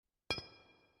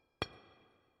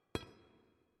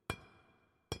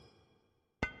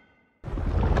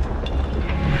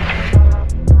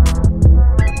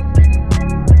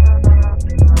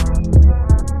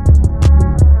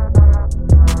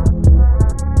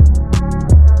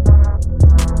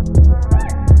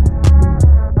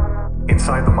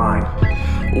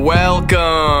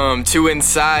Welcome to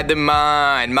Inside the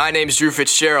Mind. My name's Drew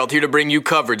Fitzgerald, here to bring you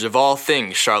coverage of all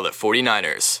things Charlotte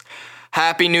 49ers.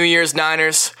 Happy New Year's,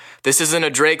 Niners. This isn't a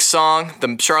Drake song.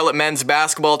 The Charlotte men's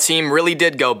basketball team really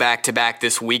did go back-to-back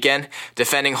this weekend,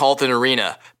 defending Halton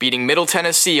Arena, beating Middle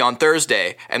Tennessee on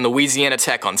Thursday and Louisiana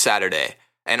Tech on Saturday.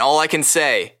 And all I can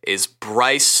say is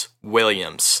Brice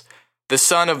Williams. The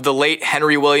son of the late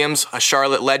Henry Williams, a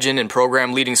Charlotte legend and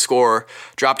program leading scorer,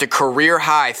 dropped a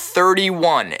career-high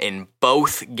 31 in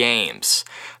both games.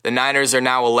 The Niners are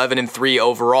now 11-3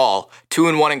 overall,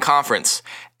 2-1 in conference,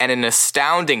 and an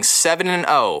astounding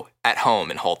 7-0 at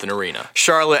home in Halton Arena.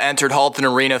 Charlotte entered Halton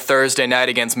Arena Thursday night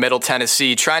against Middle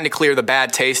Tennessee, trying to clear the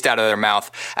bad taste out of their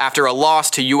mouth after a loss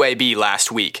to UAB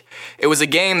last week. It was a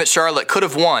game that Charlotte could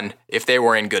have won if they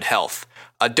were in good health.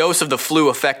 A dose of the flu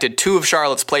affected two of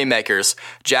Charlotte's playmakers,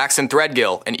 Jackson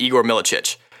Threadgill and Igor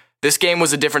Milicic. This game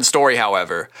was a different story,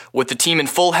 however. With the team in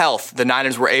full health, the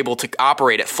Niners were able to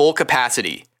operate at full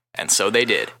capacity, and so they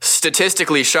did.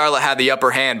 Statistically, Charlotte had the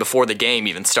upper hand before the game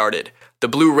even started. The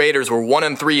Blue Raiders were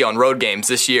 1-3 on road games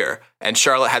this year, and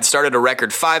Charlotte had started a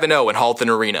record 5-0 in Halton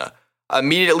Arena.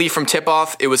 Immediately from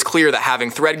tip-off, it was clear that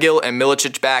having Threadgill and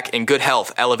Milicic back in good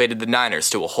health elevated the Niners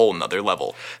to a whole nother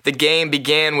level. The game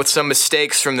began with some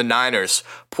mistakes from the Niners.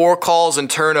 Poor calls and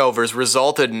turnovers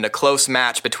resulted in a close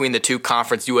match between the two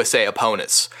Conference USA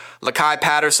opponents. Lakai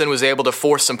Patterson was able to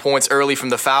force some points early from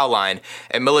the foul line,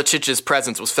 and Milicic's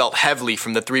presence was felt heavily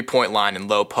from the three-point line and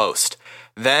low post.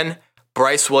 Then,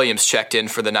 Brice Williams checked in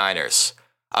for the Niners.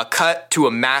 A cut to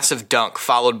a massive dunk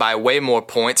followed by way more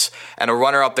points, and a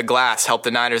runner up the glass helped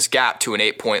the Niners gap to an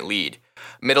 8-point lead.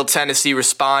 Middle Tennessee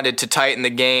responded to tighten the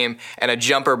game, and a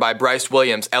jumper by Brice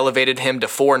Williams elevated him to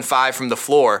 4 and 5 from the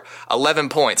floor, 11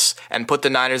 points, and put the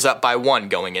Niners up by 1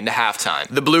 going into halftime.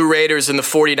 The Blue Raiders and the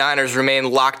 49ers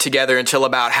remained locked together until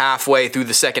about halfway through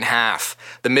the second half.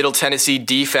 The Middle Tennessee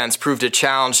defense proved a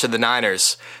challenge to the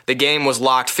Niners. The game was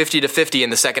locked 50-50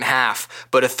 in the second half,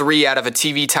 but a 3 out of a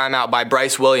TV timeout by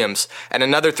Brice Williams and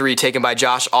another 3 taken by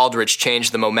Josh Aldridge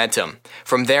changed the momentum.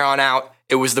 From there on out,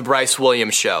 it was the Brice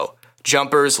Williams show.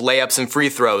 Jumpers, layups, and free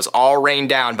throws all rained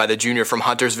down by the junior from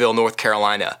Huntersville, North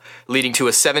Carolina, leading to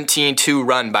a 17-2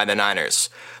 run by the Niners.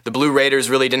 The Blue Raiders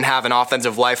really didn't have an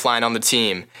offensive lifeline on the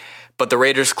team, but the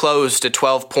Raiders closed a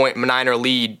 12-point Niner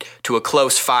lead to a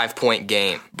close 5-point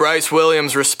game. Brice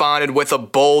Williams responded with a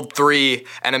bold 3,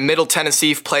 and a Middle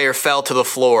Tennessee player fell to the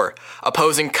floor.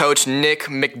 Opposing coach Nick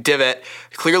McDivitt,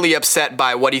 clearly upset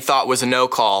by what he thought was a no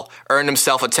call, earned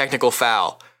himself a technical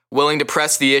foul. Willing to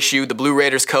press the issue, the Blue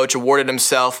Raiders coach awarded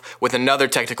himself with another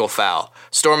technical foul.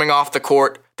 Storming off the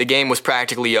court, the game was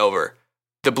practically over.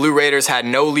 The Blue Raiders had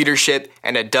no leadership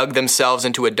and had dug themselves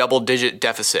into a double-digit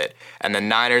deficit, and the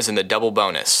Niners in the double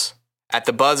bonus. At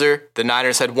the buzzer, the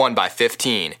Niners had won by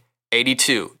 15,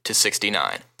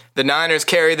 82-69. The Niners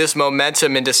carry this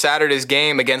momentum into Saturday's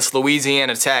game against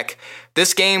Louisiana Tech.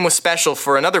 This game was special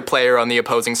for another player on the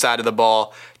opposing side of the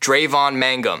ball, Drayvon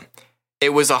Mangum.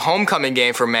 It was a homecoming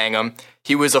game for Mangum.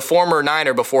 He was a former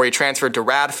Niner before he transferred to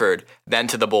Radford, then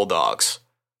to the Bulldogs.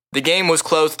 The game was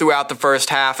close throughout the first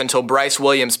half until Brice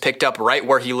Williams picked up right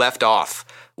where he left off.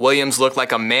 Williams looked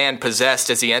like a man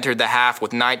possessed as he entered the half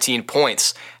with 19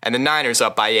 points, and the Niners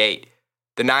up by 8.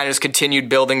 The Niners continued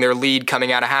building their lead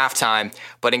coming out of halftime,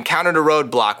 but encountered a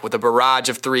roadblock with a barrage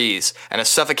of threes and a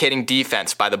suffocating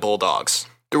defense by the Bulldogs.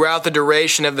 Throughout the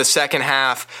duration of the second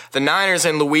half, the Niners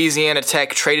and Louisiana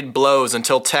Tech traded blows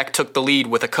until Tech took the lead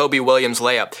with a Kobe Williams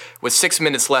layup with 6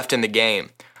 minutes left in the game.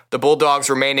 The Bulldogs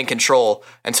remained in control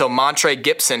until Montre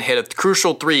Gibson hit a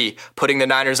crucial 3, putting the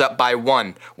Niners up by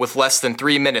 1 with less than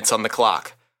 3 minutes on the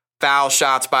clock. Foul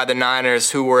shots by the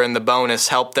Niners, who were in the bonus,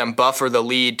 helped them buffer the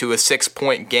lead to a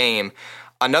 6-point game.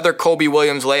 Another Kobe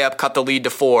Williams layup cut the lead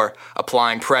to 4,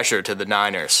 applying pressure to the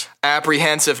Niners.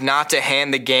 Apprehensive not to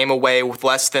hand the game away with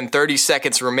less than 30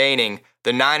 seconds remaining,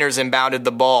 the Niners inbounded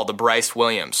the ball to Brice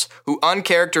Williams, who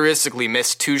uncharacteristically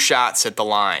missed 2 shots at the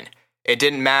line. It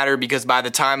didn't matter because by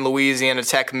the time Louisiana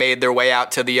Tech made their way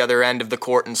out to the other end of the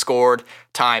court and scored,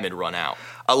 time had run out.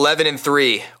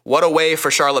 11-3. What a way for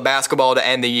Charlotte basketball to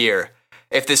end the year.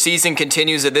 If the season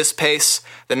continues at this pace,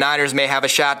 the Niners may have a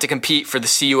shot to compete for the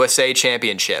CUSA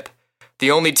championship.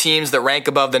 The only teams that rank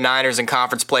above the Niners in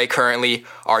conference play currently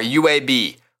are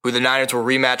UAB, who the Niners will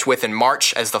rematch with in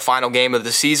March as the final game of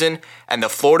the season, and the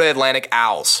Florida Atlantic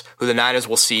Owls, who the Niners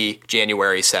will see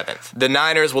January 7th. The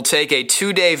Niners will take a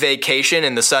 2-day vacation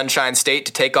in the Sunshine State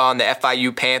to take on the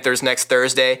FIU Panthers next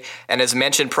Thursday, and as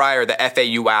mentioned prior, the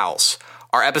FAU Owls.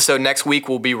 Our episode next week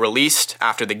will be released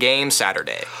after the game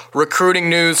Saturday. Recruiting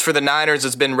news for the Niners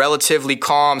has been relatively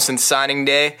calm since signing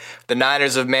day. The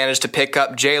Niners have managed to pick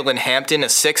up Jalen Hampton, a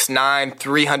 6'9",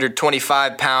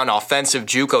 325-pound offensive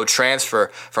JUCO transfer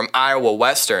from Iowa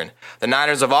Western. The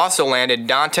Niners have also landed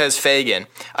Dantes Fagan,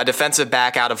 a defensive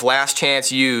back out of Last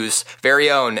Chance U's very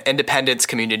own Independence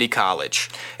Community College.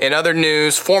 In other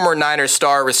news, former Niners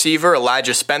star receiver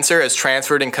Elijah Spencer has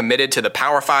transferred and committed to the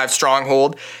Power 5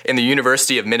 stronghold in the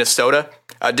University of Minnesota.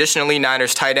 Additionally,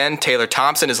 Niners tight end Taylor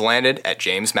Thompson has landed at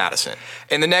James Madison.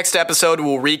 In the next episode,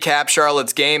 we'll recap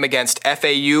Charlotte's game against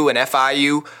FAU and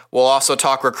FIU. We'll also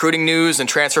talk recruiting news and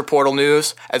transfer portal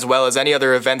news, as well as any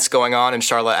other events going on in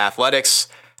Charlotte athletics.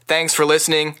 Thanks for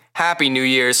listening, Happy New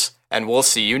Year's, and we'll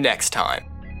see you next time.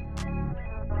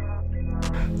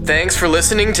 Thanks for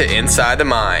listening to Inside the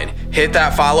Mind. Hit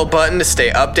that follow button to stay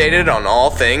updated on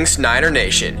all things Niner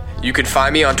Nation. You can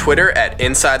find me on Twitter at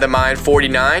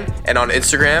InsideTheMind49 and on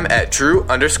Instagram at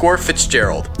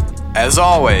Drew_Fitzgerald. As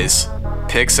always,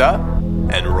 picks up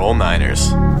and roll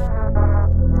Niners.